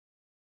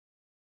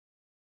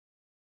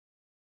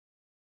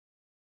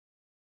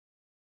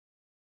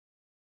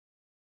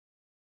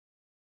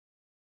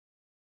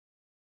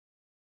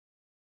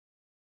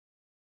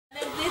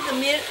with the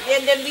milk,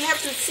 and then we have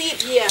to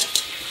sieve here.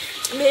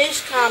 Milk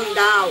come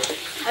down,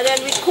 and then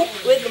we cook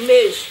with the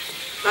milk.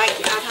 Like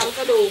ทำ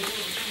ก็ดู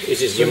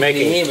This is you're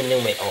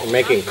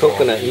making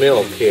coconut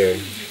milk here,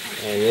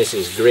 and this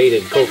is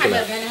grated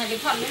coconut,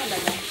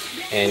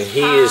 and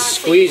he is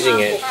squeezing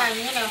it,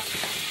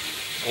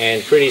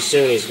 and pretty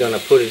soon he's going to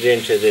put it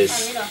into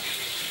this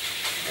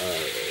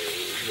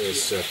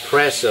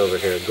press over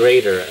here,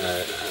 grater,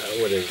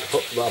 with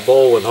a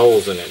bowl with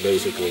holes in it,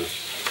 basically,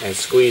 and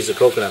squeeze the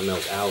coconut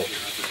milk out.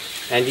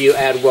 And do you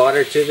add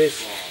water to this?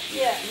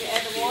 Yeah, you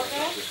add the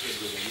water.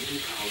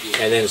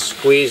 And then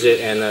squeeze it,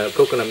 and the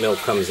coconut milk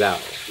comes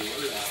out.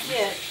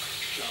 Yeah.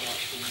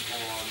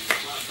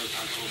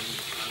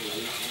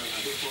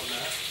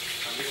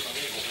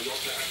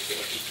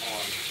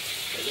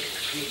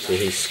 So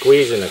he's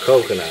squeezing the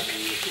coconut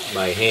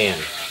by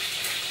hand.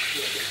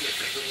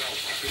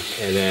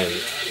 And then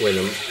when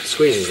he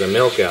squeezes the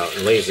milk out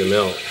and leaves the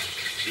milk,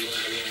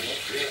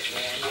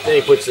 then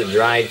he puts the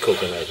dried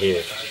coconut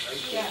here.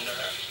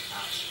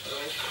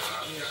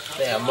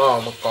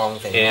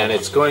 And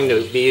it's going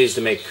to be used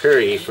to make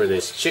curry for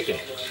this chicken.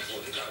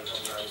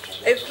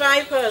 I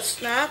fry first,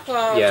 yeah,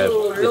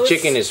 the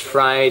chicken is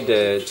fried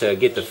to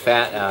get the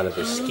fat out of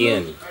the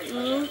skin.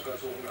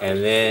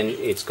 And then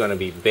it's going to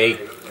be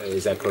baked.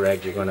 Is that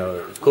correct? You're going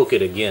to cook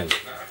it again.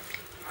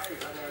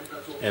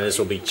 And this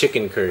will be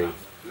chicken curry.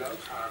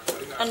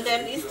 And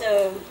then is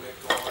the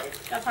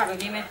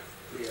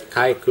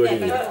Thai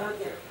curry.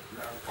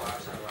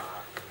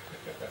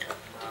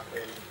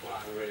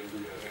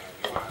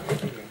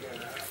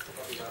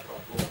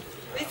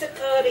 With the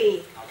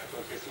curry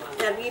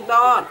that we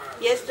bought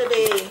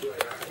yesterday.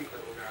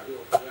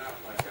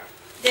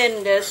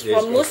 Then there's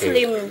for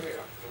Muslim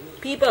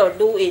people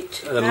do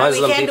it. The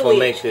Muslim people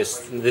make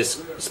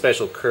this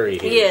special curry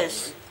here.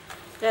 Yes.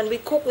 Then we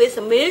cook with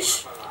the milk.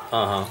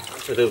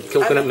 The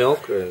coconut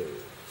milk. Or?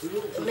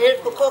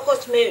 Milk,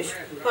 coconut milk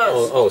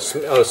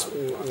first.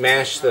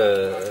 Mash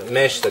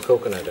the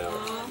coconut out.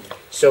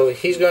 So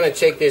he's going to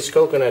take this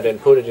coconut and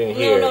put it in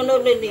here. No,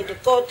 need to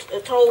go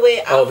throw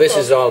away out. Oh, this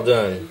is all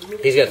done.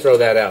 He's going to throw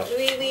that out.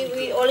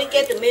 We only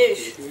get the milk.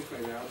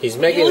 He's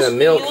making the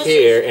milk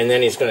here, and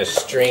then he's going to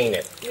strain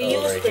it. We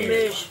use the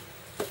milk.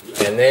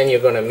 And then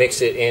you're going to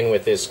mix it in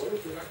with this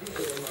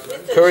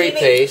curry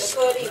paste,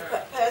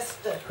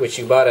 which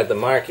you bought at the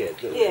market.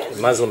 Yes.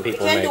 Muslim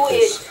people make do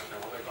this. It.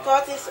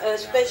 God is a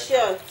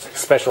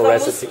special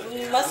recipe.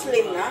 Muslim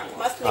people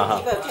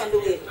can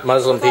do it.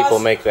 Muslim people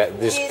make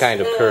this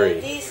kind of curry.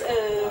 These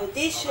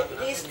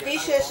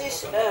dishes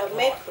is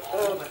made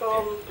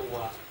from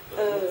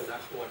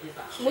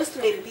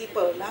Muslim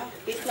people.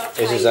 It's not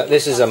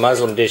this is a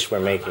Muslim dish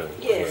we're making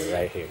here,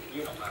 right here.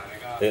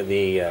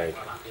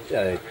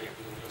 The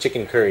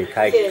chicken curry,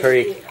 Thai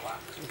curry.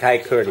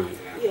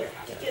 Yeah,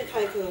 chicken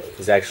Thai curry.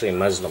 It's actually a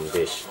Muslim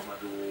dish.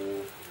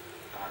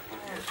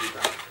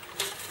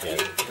 Yeah.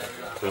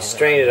 We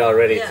strained it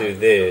already through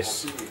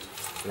this.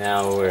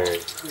 Now we're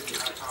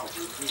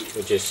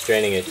just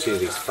straining it to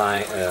these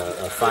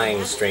a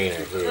fine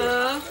strainer here.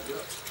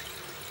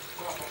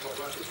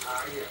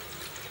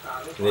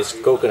 And this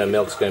coconut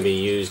milk is going to be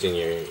used in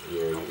your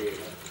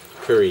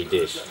curry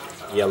dish,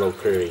 yellow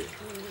curry.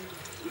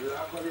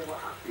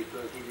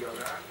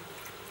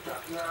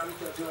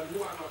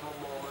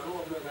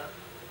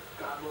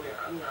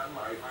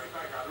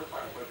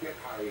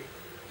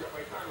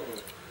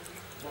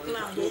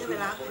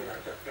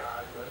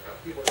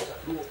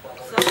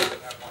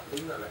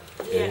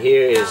 And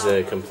here is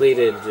a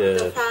completed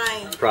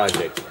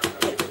project.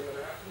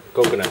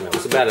 Coconut milk.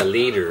 It's about a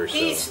liter or so.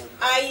 This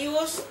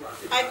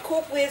I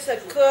cook with a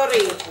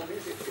curry,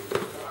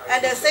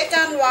 and the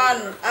second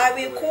one I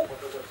will cook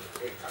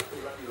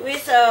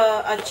with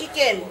a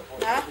chicken.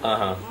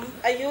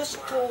 I use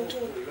to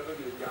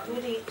do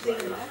the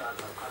thing.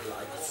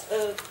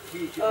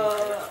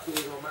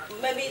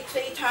 Maybe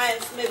 3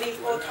 times, maybe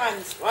 4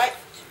 times, right?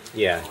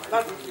 Yeah.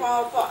 But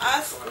for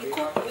us, we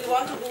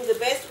want to do the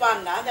best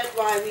one. That's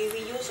why we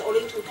use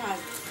only 2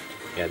 times.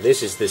 Yeah,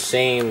 this is the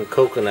same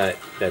coconut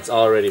that's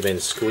already been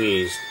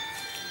squeezed,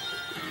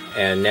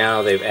 and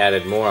now they've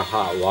added more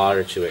hot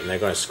water to it, and they're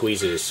going to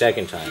squeeze it a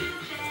second time.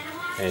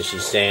 And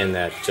she's saying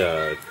that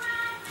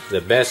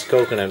the best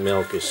coconut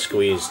milk is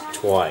squeezed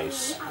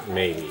twice,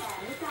 maybe.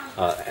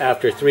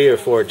 After 3 or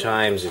 4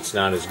 times, it's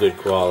not as good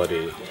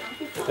quality.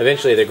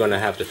 Eventually, they're going to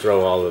have to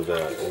throw all of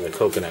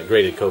the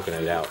grated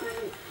coconut out.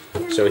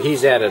 So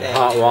he's added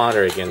hot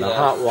water again. The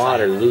hot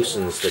water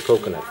loosens the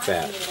coconut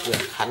fat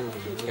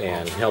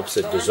and helps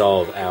it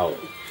dissolve out.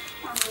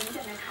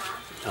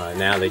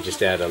 Now they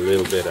just add a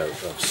little bit of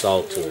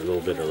salt to it, a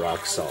little bit of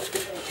rock salt.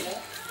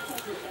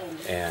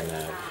 And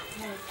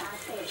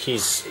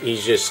he's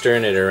just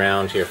stirring it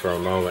around here for a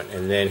moment,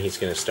 and then he's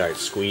going to start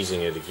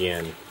squeezing it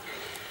again,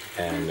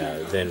 and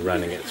then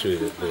running it through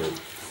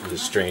the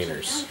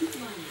strainers.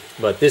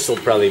 But this will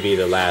probably be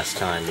the last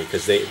time,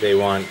 because they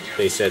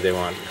said they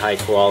want high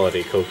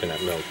quality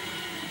coconut milk,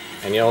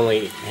 and you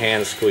only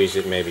hand squeeze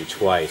it maybe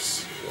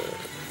twice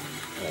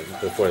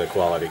before the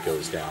quality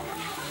goes down.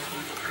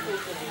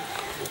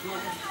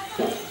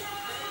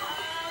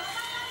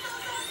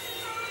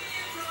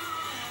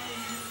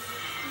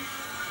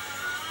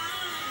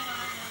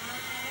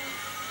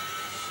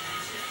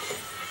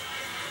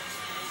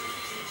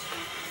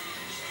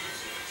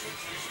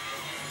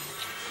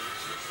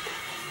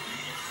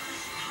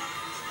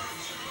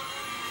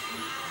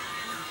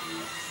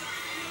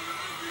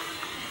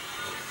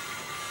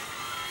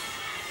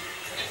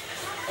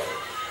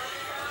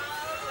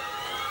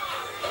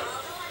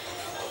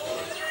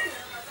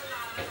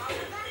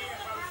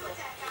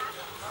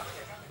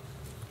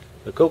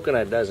 The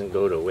coconut doesn't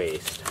go to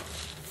waste.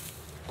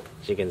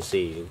 As you can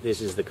see,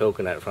 this is the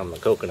coconut from the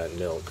coconut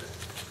milk.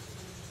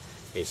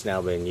 It's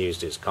now been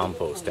used as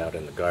compost out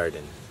in the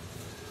garden.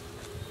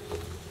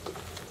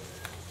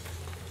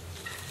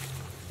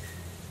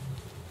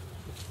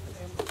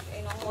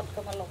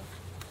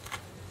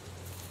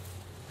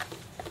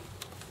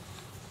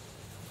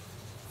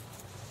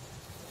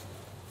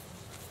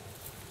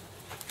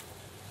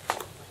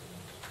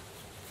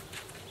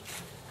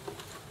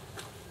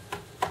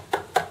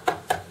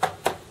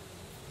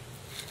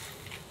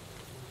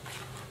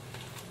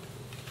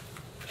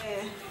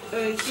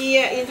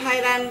 Here in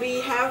Thailand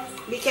we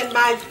can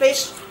buy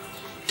fresh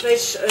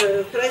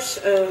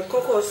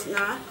cocos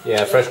now.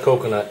 Yeah, fresh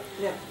coconut.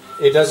 Yeah.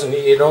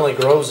 It only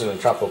grows in the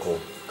tropical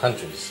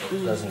countries.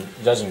 It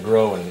doesn't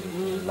grow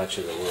in much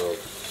of the world.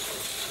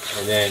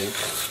 And then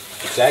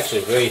it's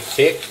actually very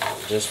thick,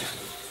 just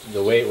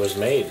the way it was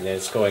made, and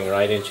it's going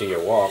right into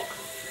your wok.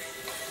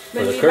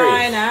 When we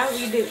buy now,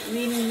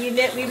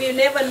 we will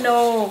never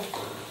know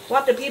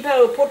what the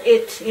people put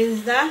it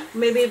in,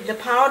 maybe the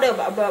powder,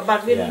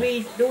 but when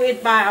we do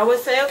it by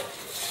ourselves,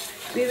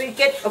 we will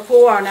get a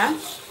pour, nah?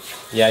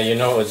 Yeah, you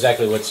know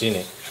exactly what's in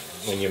it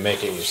when you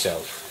make it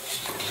yourself.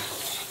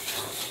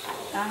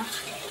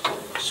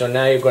 So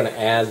now you're going to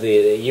add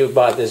you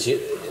bought this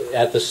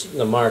at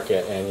the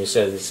market, and you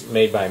said it's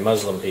made by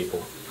Muslim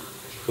people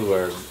who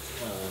are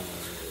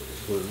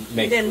who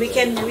make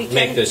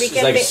this.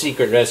 It's like a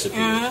secret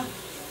recipe.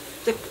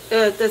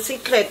 The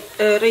secret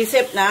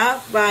recipe now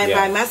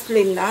by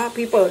Muslim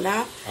people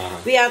now.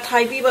 We are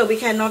Thai people, we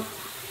cannot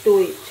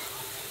do it.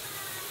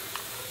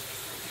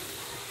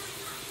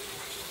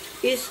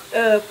 It's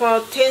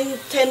for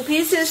 10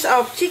 pieces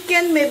of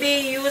chicken, maybe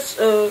use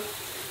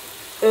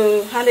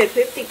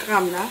 150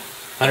 gram now.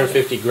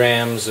 150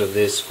 grams of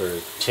this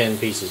for 10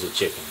 pieces of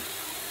chicken.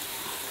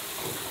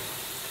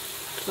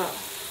 So,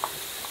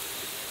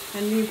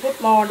 and we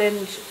put more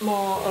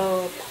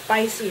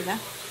spicy, nah?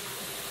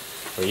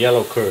 For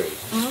yellow curry.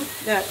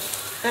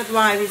 That's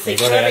why we say curry.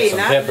 You're going to add some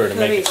pepper to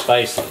make it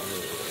spicy.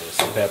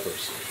 Some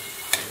peppers.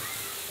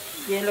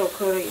 Yellow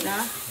curry,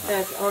 nah?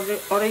 That's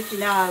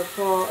original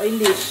for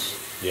English.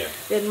 Yeah.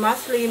 Then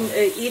Muslim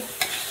eat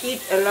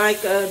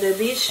like the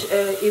dish.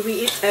 If we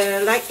eat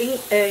like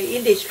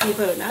English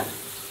people, nah?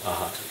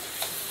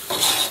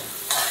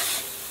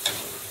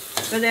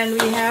 But then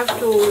we have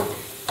to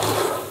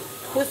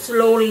put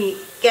slowly.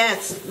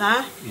 Gas,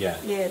 nah? Yeah.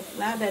 Yes,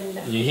 nah, then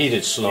you heat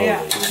it slowly.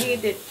 Yeah, you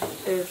heat it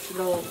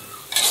slow.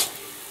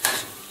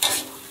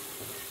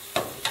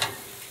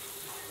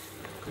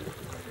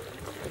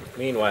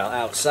 Meanwhile,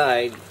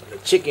 outside, the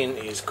chicken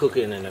is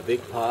cooking in a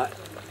big pot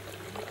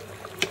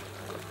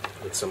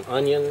with some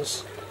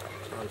onions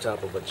on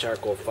top of a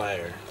charcoal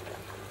fire,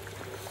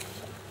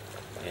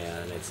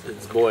 and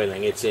it's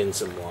boiling. It's in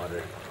some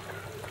water.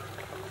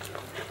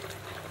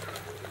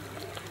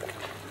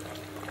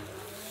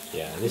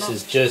 Yeah, this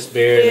is just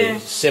barely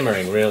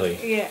simmering, really.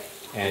 Yeah.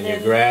 And you're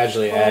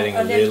gradually adding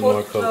a little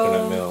more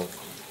coconut milk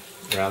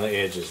around the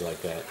edges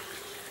like that.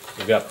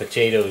 We've got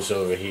potatoes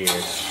over here.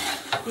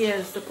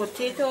 Yes, the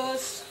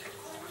potatoes.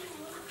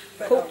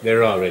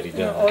 They're already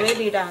done.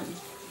 Already done.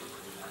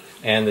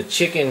 And the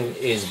chicken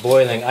is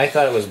boiling. I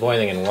thought it was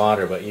boiling in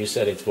water, but you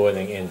said it's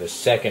boiling in the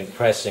second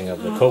pressing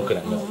of the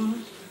coconut milk.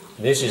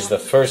 This is the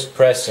first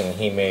pressing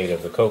he made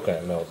of the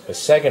coconut milk. The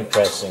second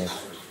pressing,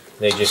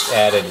 they just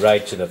added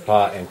right to the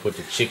pot and put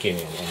the chicken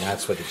in, and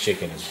that's what the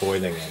chicken is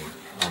boiling in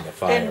on the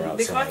fire outside.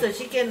 Because the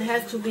chicken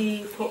has to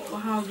be,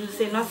 how you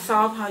say, not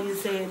soft, how you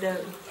say,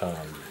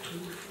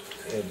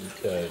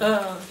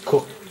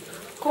 cooked.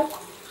 Cooked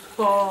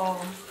for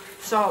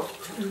soft.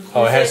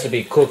 Oh, it has to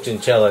be cooked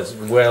until it's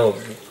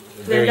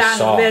very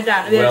soft. Well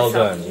done, Well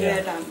done,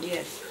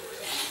 yes.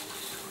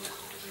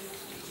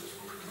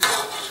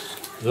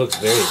 Looks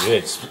very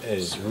good.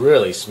 It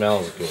really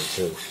smells good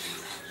too.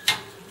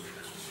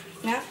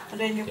 Yeah, and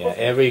then you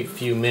every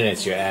few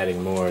minutes you're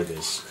adding more of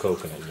this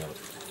coconut milk.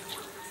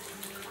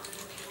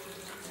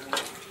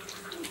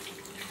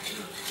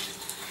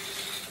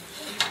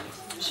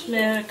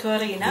 Smell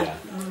curry, no? Yeah,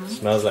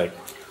 smells like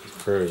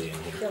curry in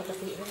here.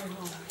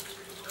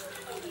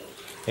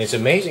 It's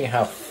amazing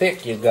how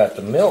thick you got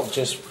the milk.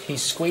 He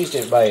squeezed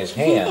it by his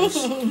hands.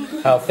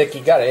 How thick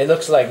he got it. It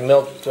looks like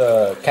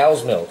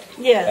cow's milk.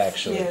 Yes,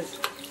 actually. Yes.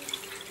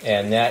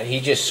 And he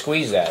just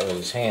squeezed that with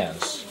his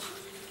hands.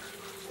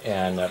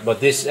 And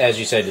but this, as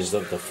you said, is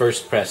the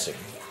first pressing,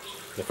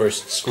 the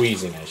first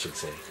squeezing, I should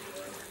say.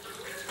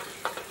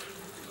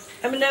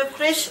 I mean,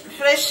 fresh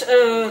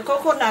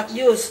coconut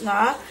juice,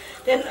 nah?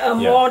 Then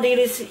more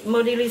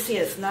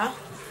delicious, nah?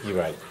 You're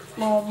right.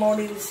 More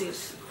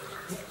delicious.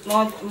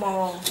 More.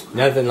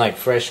 Nothing like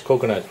fresh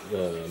coconut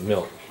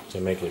milk to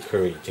make the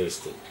curry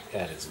taste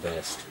at its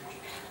best.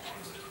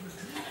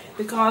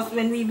 Because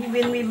when we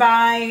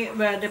buy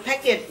the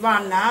packet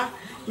one, nah?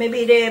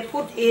 Maybe they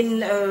put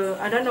in,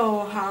 I don't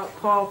know how,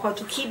 for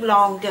to keep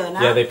longer,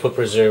 nah? Yeah, they put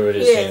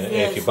preservatives in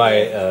if you buy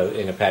it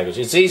in a package.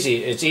 It's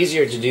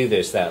easier to do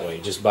this that way.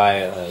 Just buy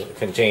a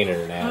container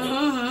and add it.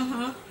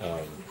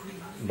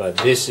 But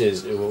this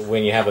is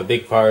when you have a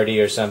big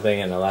party or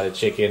something and a lot of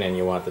chicken and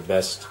you want the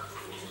best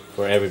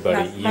for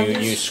everybody.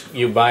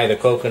 You buy the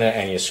coconut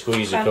and you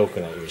squeeze the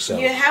coconut yourself.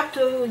 You have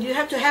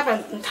to have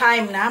a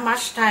time now,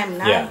 much time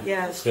now. Yeah.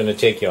 Yes. It's gonna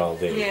take you all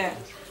day. Yeah.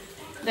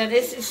 Then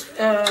this is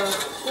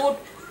good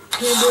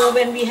to do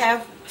when we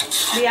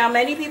are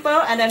many people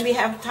and then we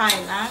have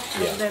time, nah?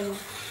 Yeah.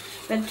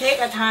 Then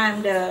take a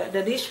time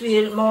the dish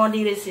will more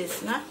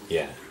delicious, nah?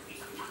 Yeah.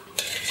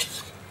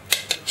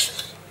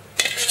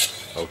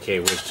 Okay,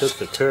 we took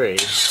the curry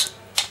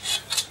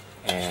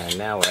and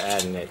now we're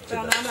adding it to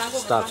the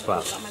stock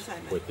pot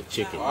with the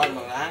chicken.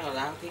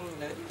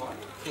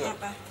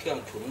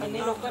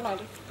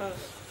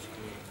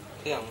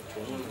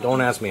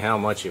 Don't ask me how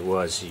much it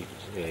was. He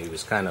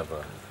was kind of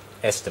an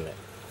estimate.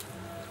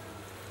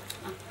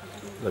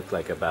 Looked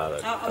like about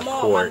a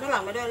quart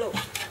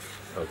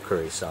of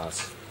curry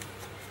sauce.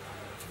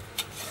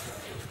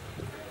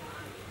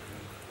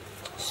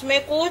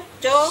 Smell good,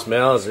 Joe?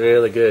 Smells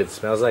really good.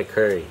 Smells like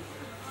curry.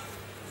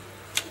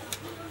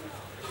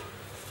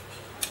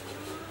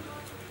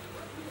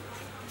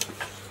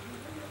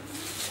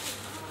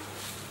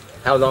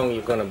 How long are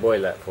you going to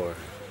boil that for?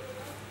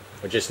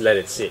 Or just let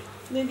it sit?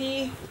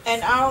 Maybe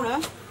an hour, no?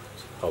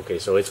 Okay,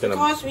 so it's going to...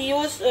 Because we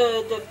use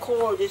the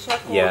coal, the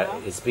charcoal. Yeah, no?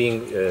 it's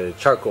being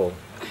charcoal,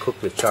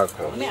 cooked with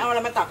charcoal. And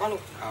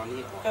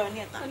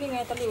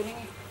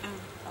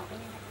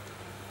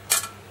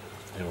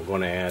we're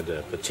going to add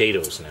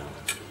potatoes now.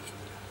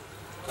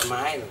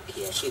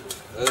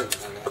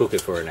 Cook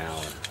it for an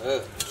hour.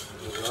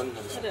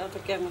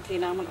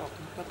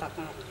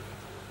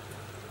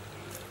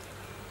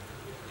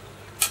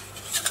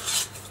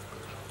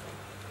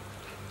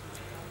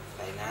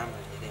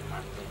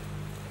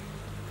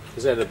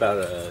 Is that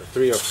about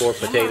 3 or 4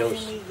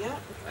 potatoes?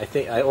 I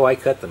think I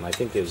cut them. I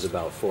think there was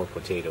about 4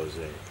 potatoes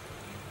there.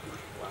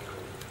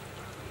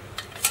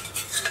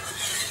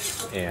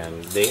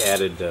 And they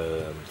added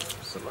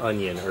some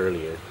onion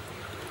earlier.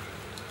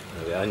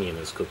 The onion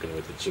is cooking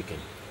with the chicken.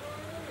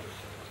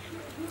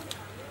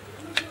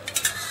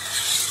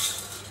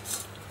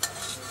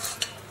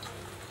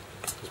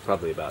 It's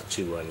probably about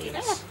 2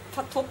 onions.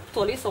 Just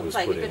put it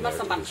in there.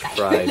 It's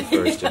fried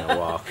first in a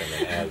wok and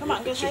then add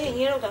with the chicken.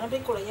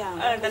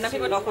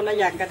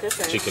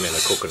 Chicken in a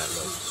coconut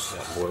milk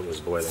that was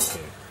boiling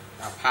here.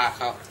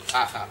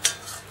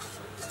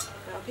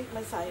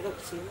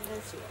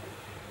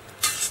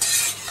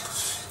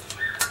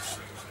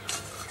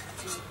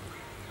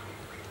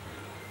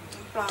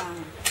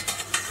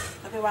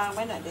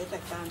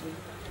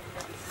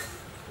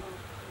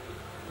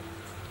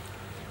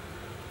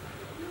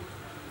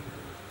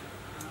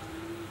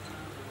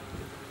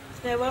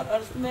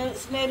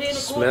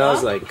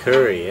 Smells like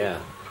curry, yeah.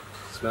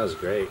 Smells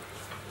great.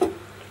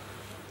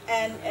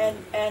 And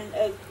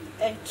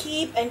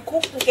keep and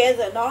cook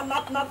together, no,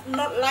 not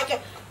like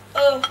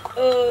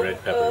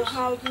red peppers.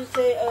 How you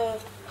say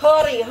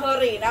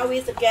hurry now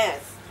with the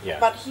gas. Yeah.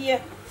 But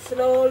here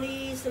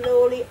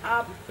slowly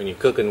up. When you're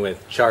cooking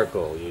with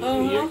charcoal,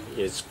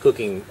 it's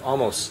cooking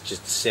almost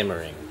just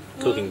simmering,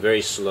 cooking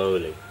very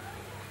slowly.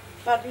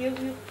 But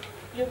you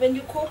when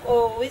you cook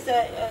with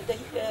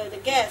the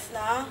gas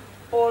now,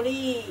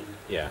 only.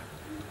 Yeah.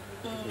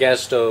 Gas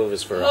stove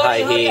is for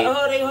high heat.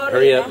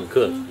 Hurry up and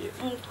cook. And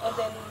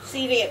then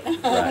serious.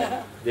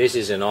 Right. This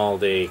is an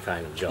all-day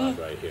kind of job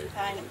right here.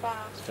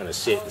 It's going to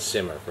sit and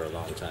simmer for a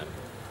long time.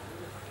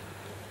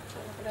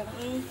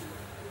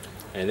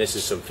 And this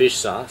is some fish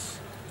sauce.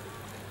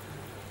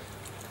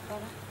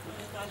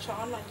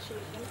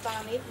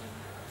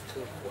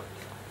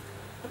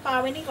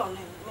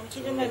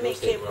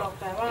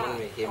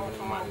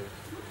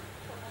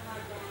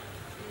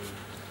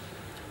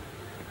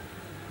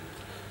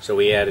 So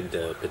we added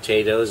the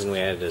potatoes and we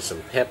added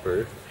some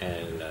pepper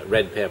and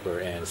red pepper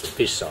and some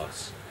fish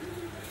sauce.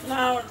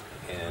 Now,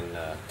 and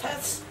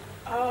test.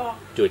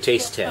 Do a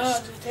taste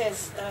test.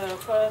 Test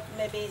for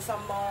maybe some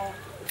more.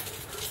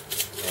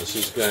 And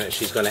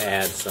she's gonna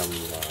add some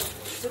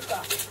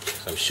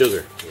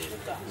sugar.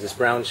 Is this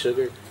brown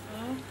sugar?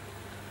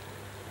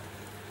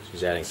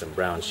 She's adding some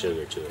brown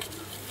sugar to it.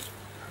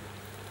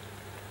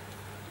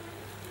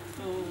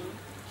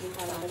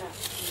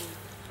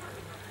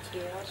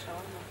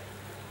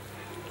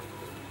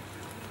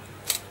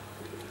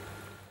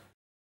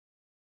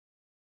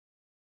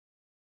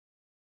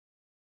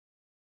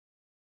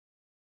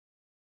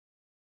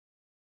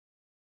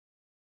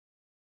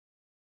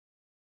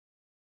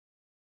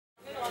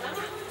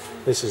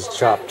 This is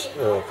chopped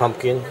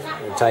pumpkin,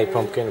 a Thai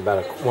pumpkin,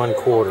 about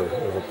 1/4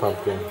 of a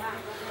pumpkin.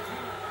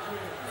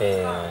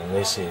 And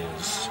this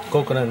is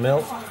coconut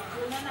milk.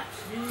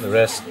 The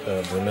rest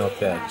of the milk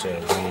that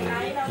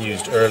we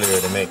used earlier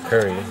to make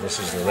curry, this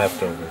is the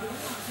leftover.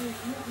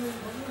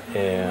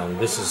 And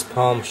this is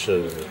palm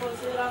sugar.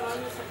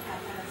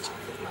 It's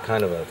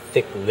kind of a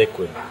thick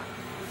liquid.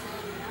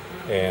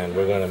 And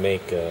we're going to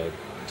make a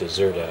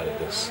dessert out of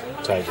this,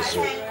 Thai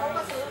dessert.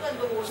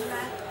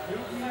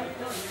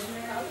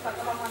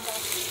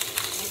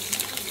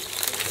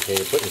 Okay,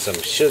 we're putting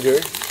some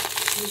sugar.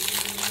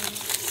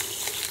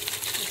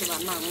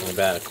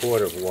 about a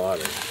quart of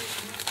water.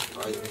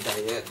 ใส่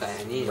เยอะแต่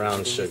อันนี้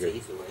Brown sugar.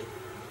 สีสวย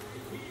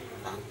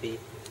ตามปี๊บ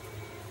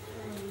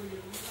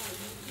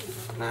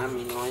น้ำ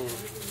มีน้อยนะ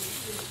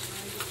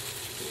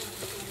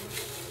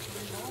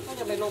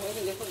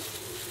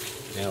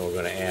Now we're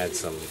going to add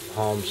some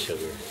palm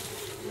sugar.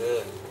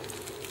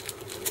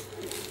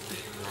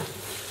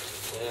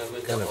 มั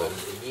นจะ Kind ห of อม a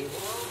สีนี้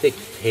thick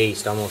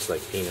paste, almost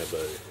like peanut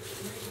butter,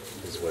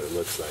 is what it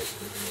looks like.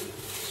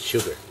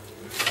 Sugar.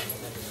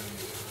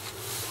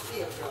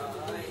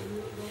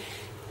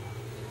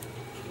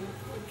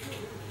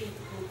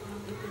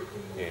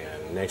 And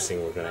next thing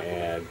we're going to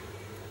add,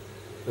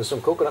 there's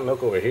some coconut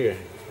milk over here.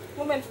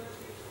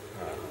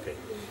 Okay.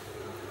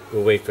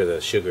 We'll wait for the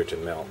sugar to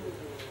melt.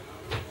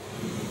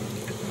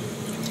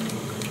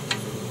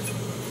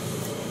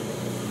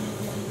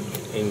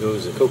 In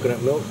goes the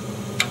coconut milk.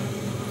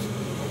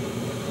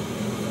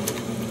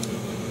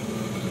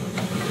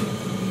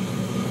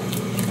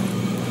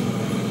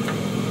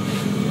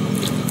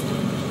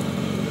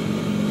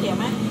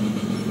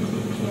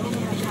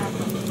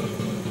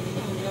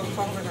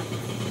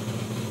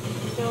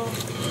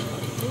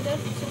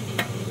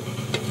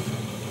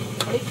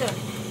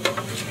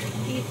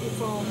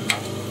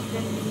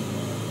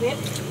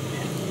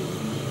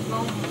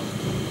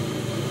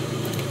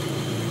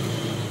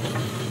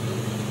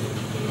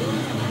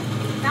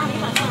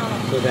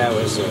 So that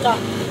was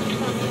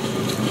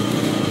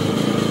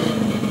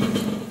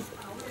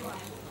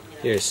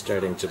here it's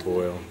starting to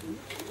boil.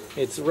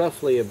 It's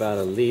roughly about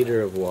a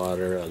liter of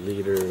water, a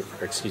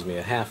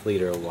half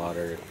liter of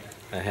water,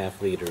 a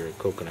half liter of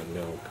coconut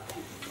milk,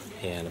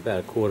 and about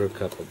a quarter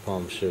cup of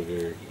palm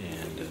sugar,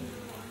 and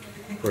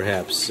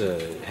perhaps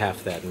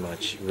half that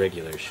much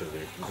regular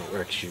sugar, or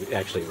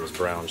actually it was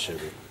brown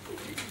sugar.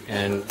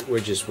 And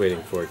we're just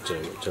waiting for it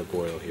to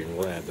boil here, and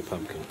we'll add the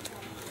pumpkin.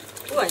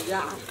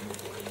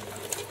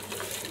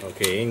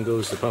 Okay, in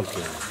goes the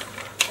pumpkin.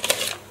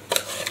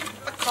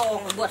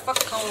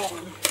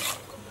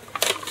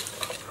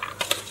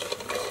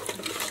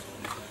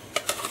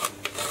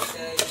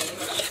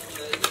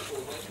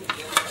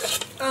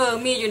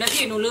 Mi อยู่นะ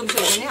พี่หนูลืม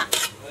ถือเนี่ย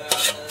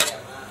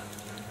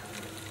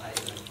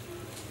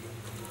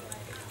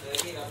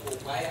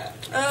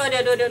เดี๋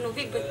ยวหนู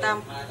วิ่งไปตาม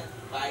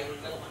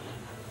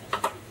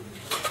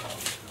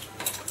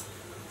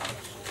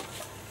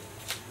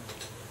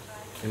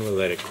And we'll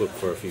let it cook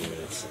for a few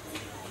minutes.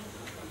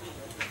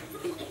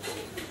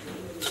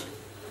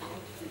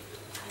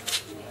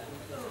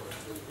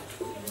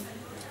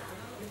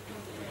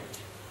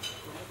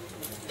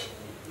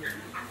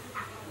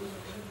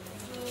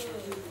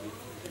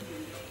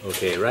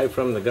 Okay, right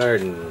from the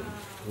garden.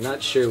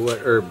 Not sure what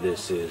herb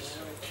this is.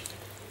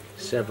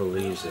 Several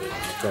leaves there.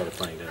 Let's try to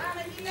find out.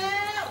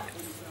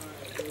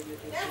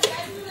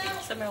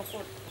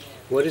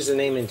 What is the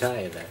name in Thai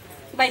of that?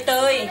 ใบเต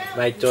ย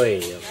Bai Toi.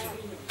 Okay.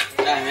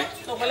 ได้ไหม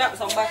ลงไปแล้ว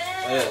2 ใบ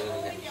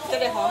จะ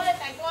ได้หอม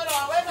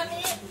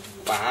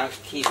ป๋า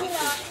ขี้ไป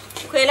ขึ้น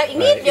โอเคแล้วอีก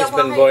นิดเดียว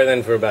It's been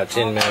boiling for about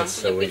 10 minutes,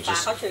 so we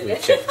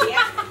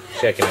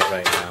checking it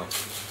right now.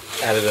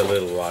 Added a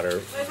little water.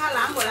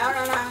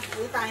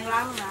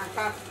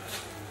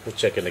 We'll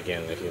check it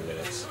again in a few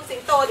minutes.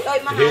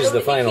 Here's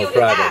the final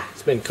product.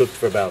 It's been cooked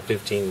for about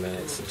 15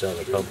 minutes until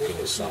the pumpkin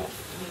is soft.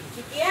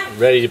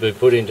 Ready to be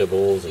put into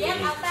bowls and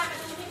eat.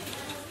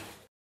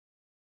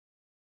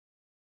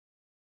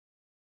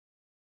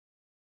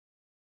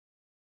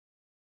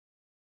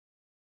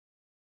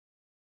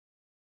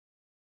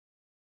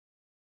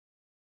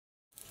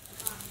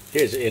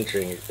 Here's an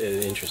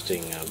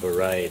interesting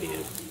variety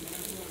of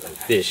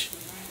fish.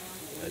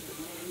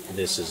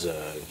 This is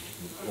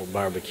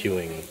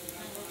barbecuing.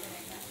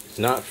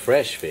 It's not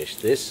fresh fish.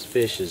 This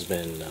fish has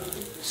been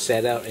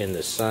set out in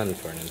the sun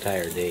for an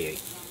entire day,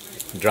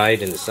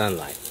 dried in the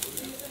sunlight.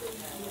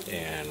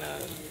 And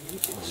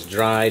it's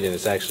dried and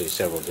it's actually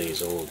several days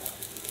old.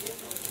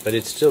 But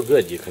it's still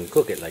good. You can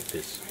cook it like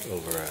this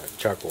over a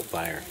charcoal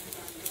fire.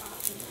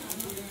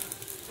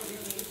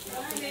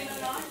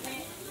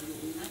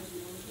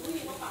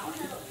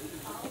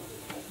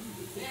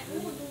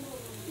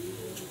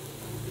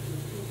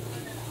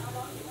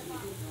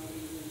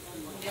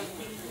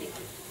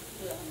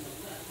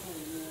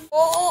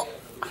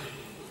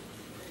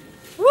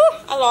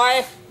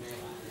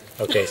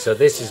 Okay, so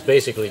this is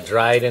basically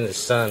dried in the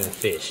sun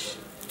fish.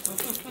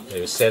 It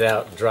was set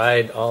out,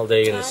 dried all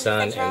day in the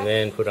sun, and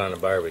then put on a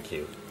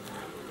barbecue.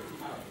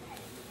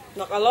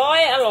 I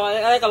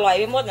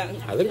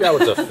think that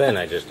was a fin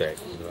I just ate.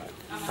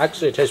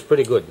 Actually, it tastes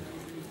pretty good.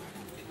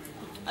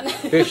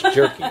 Fish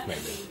jerky,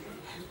 maybe.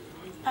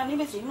 อันนี้เ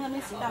ป็นสีเงินไ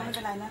ม่สีดำไม่เ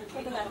ป็นไรน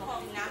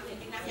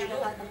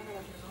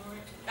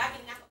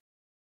ะ